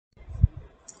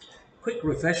quick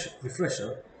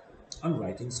refresher on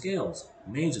writing scales,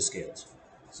 major scales.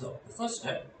 So the first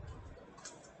step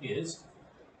is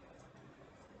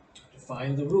to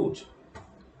find the root.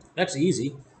 That's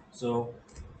easy. So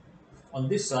on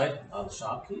this side are the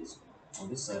sharp keys, on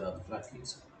this side are the flat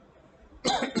keys.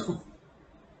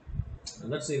 And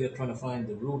let's say we're trying to find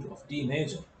the root of D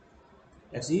major.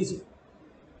 That's easy.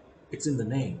 It's in the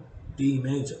name, D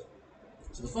major.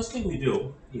 So the first thing we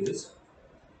do is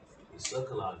we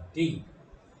circle our D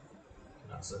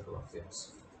in our circle of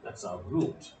fifths. That's our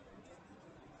root.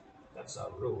 That's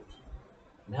our root.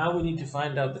 Now we need to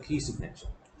find out the key signature.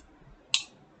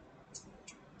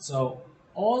 So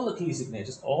all the key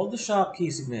signatures, all the sharp key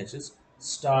signatures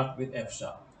start with F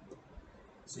sharp.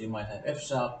 So you might have F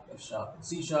sharp, and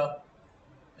C sharp,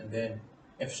 and then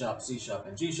F sharp, C sharp,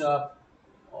 and G sharp,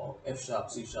 or F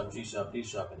sharp, C sharp, G sharp, D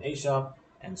sharp, and A sharp,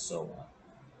 and so on.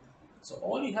 So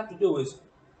all you have to do is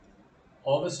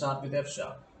always start with F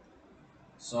sharp.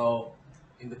 So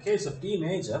in the case of D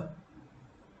major,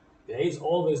 there is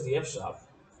always the F sharp,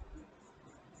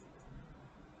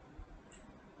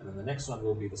 and then the next one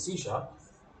will be the C sharp,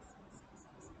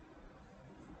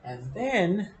 and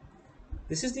then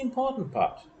this is the important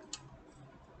part.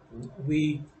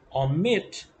 We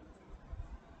omit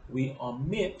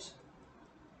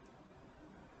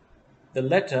the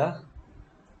letter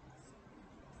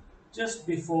just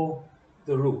before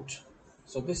the root.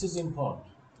 So this is important.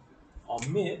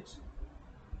 Omit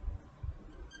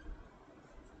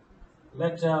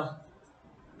letter.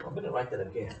 I'm going to write that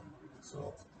again.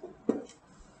 So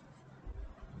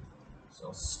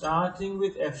starting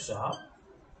with F sharp.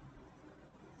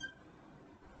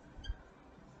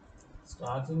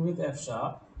 Starting with F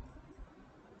sharp.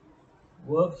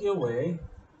 Work your way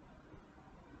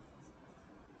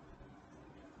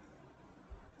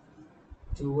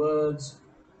towards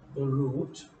the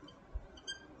root.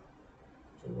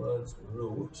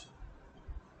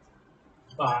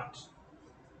 But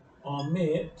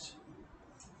omit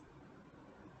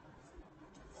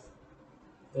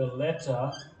the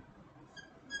letter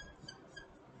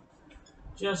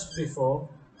just before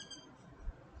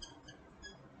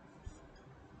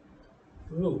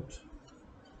root.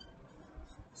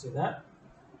 See that?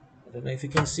 I don't know if you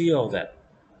can see all that.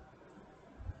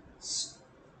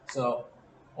 So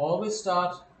always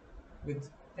start with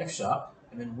F sharp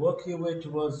and then work your way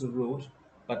towards the root,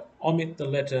 but omit the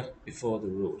letter before the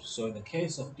root. So in the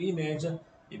case of D major,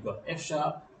 you've got F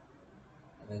sharp,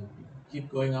 and then you keep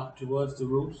going up towards the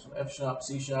root, so F sharp,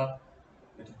 C sharp,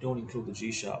 but you don't include the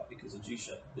G sharp because the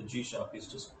G sharp is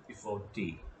just before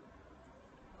D.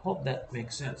 Hope that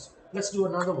makes sense. Let's do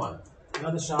another one,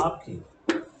 another sharp key.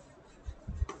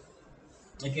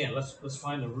 Again, let's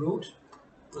find a root.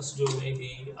 Let's do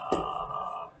maybe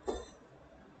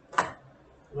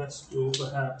let's do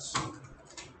perhaps,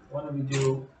 why don't we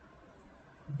do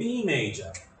B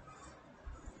major?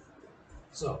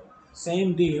 So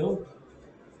same deal.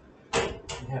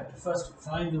 We have to first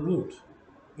find the root,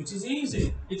 which is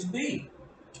easy. It's B.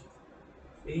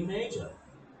 B major.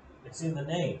 It's in the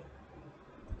name.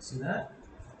 See that?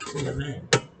 It's in the name.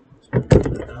 Put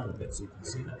it down a bit so you can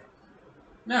see that.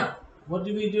 Now, what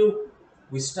do?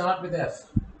 We start with F.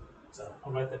 So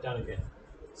I'll write that down again.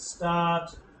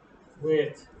 Start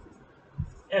with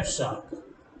F sharp.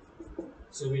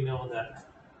 So we know that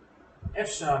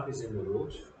F sharp is in the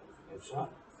root. F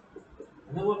sharp.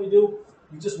 And then what we do,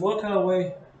 we just work our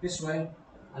way this way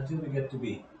until we get to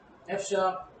B. F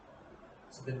sharp.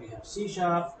 So then we have C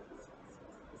sharp.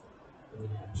 Then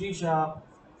we have G sharp.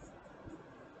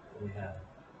 Then we have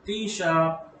D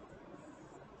sharp.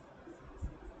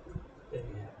 Then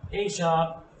we have A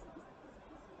sharp.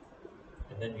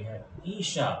 And then we have E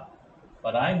sharp.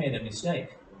 But I made a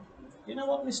mistake. You know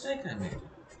what mistake I made?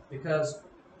 Because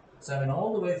so I went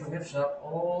all the way from F sharp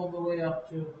all the way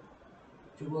up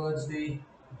towards the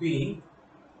B.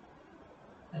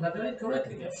 And I did it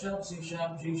correctly. F sharp, C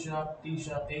sharp, G sharp, D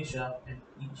sharp, A sharp, and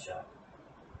E sharp.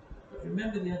 But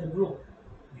remember the other rule.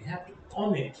 We have to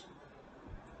omit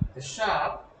the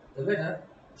sharp, the letter,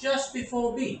 just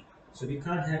before B. So we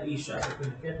can't have E sharp. We're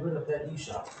going to get rid of that E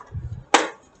sharp.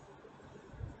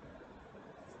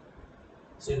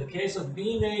 So in the case of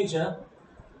B major,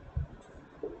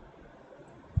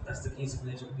 that's the key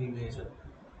signature of B major.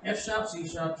 F sharp, C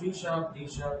sharp, G sharp, D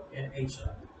sharp, and A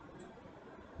sharp.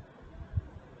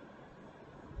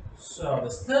 So the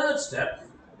third step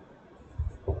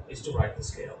is to write the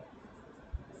scale.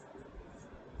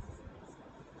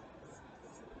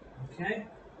 Okay?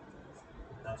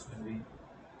 That's when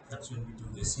we do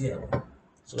this here.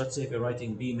 So let's say if we're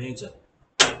writing B major.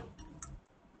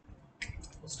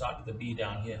 We'll start with the B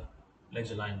down here,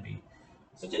 ledger line B.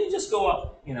 So then you just go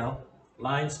up,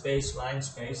 line, space, line,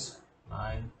 space,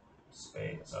 line,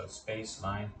 space, space,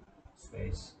 line,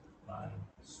 space, line,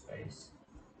 space,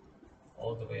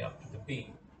 all the way up to the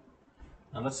B.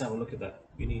 Now let's have a look at that.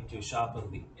 We need to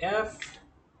sharpen the F.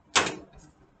 Doesn't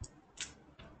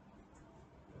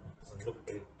look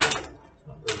very, it's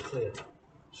not very clear.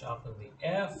 Sharpen the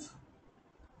F.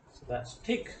 So that's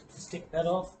tick. Let's tick that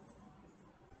off.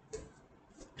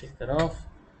 Tick that off.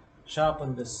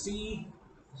 Sharpen the C.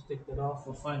 Let's tick that off.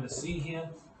 We'll find the C here.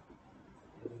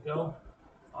 There we go.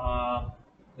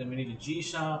 Then we need a G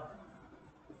sharp.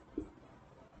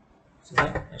 So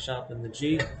I sharpen the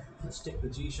G. Let's tick the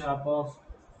G sharp off.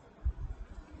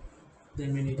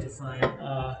 Then we need to find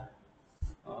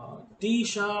D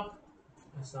sharp.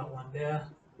 That's that one there.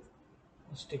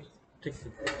 Let's tick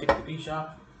the D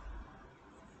sharp.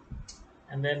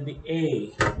 And then the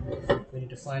A. We need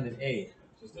to find an A,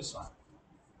 which is this one.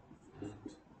 And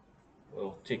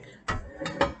we'll tick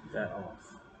that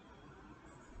off.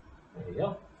 There you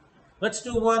go. Let's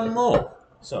do one more.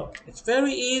 So it's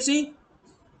very easy.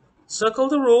 Circle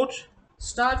the root.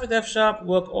 Start with F sharp.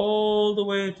 Work all the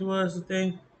way towards the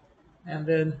thing. And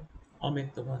then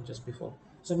omit the one just before.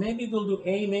 So maybe we'll do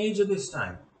A major this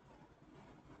time.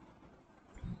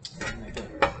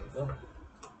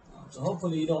 So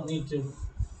hopefully you don't need to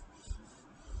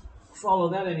follow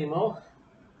that anymore.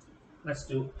 Let's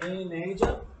do A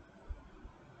major.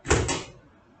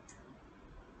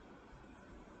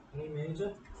 A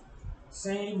major.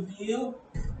 Same deal.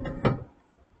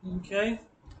 Okay.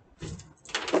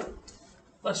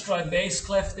 Let's try bass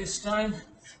clef this time.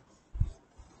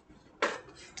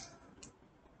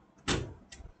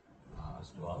 Let's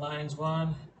do our lines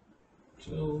 1,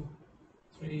 2,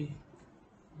 3,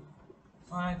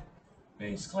 5.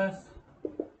 Bass clef.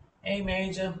 A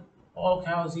major. All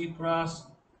cows eat grass.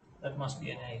 That must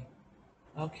be an A.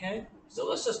 Okay. So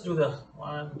let's just do the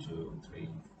 1, 2, 3, 4,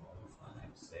 5,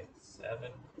 6,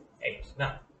 7, 8.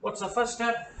 Now, what's our first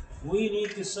step? We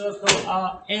need to circle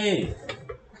our A.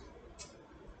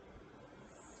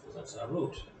 That's our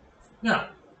root. Now,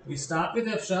 we start with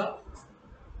F sharp.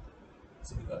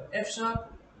 So we've got F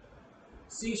sharp,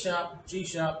 C sharp, G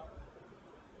sharp.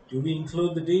 Do we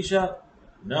include the D sharp?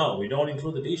 No, we don't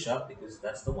include the D sharp because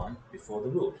that's the one before the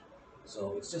root.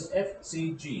 So it's just F,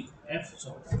 C, G. F,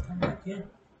 so I'll come back here.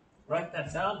 Write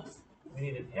that down. We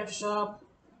need an F sharp,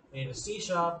 we need a C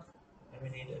sharp, and we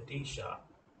need a D sharp.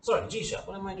 Sorry, G sharp.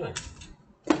 What am I doing?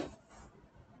 We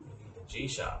need a G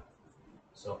sharp.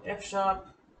 So F sharp.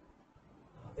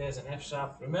 There's an F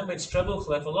sharp. Remember, it's treble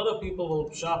clef. A lot of people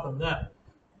will sharpen that.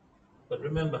 But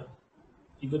remember,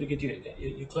 you've got to get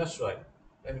your clefs right.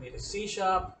 Then we need a C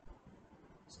sharp.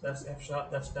 So that's F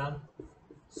sharp. That's done.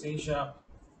 C sharp,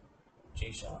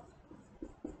 G sharp.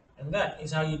 And that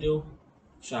is how you do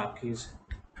sharp keys.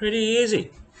 Pretty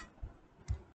easy.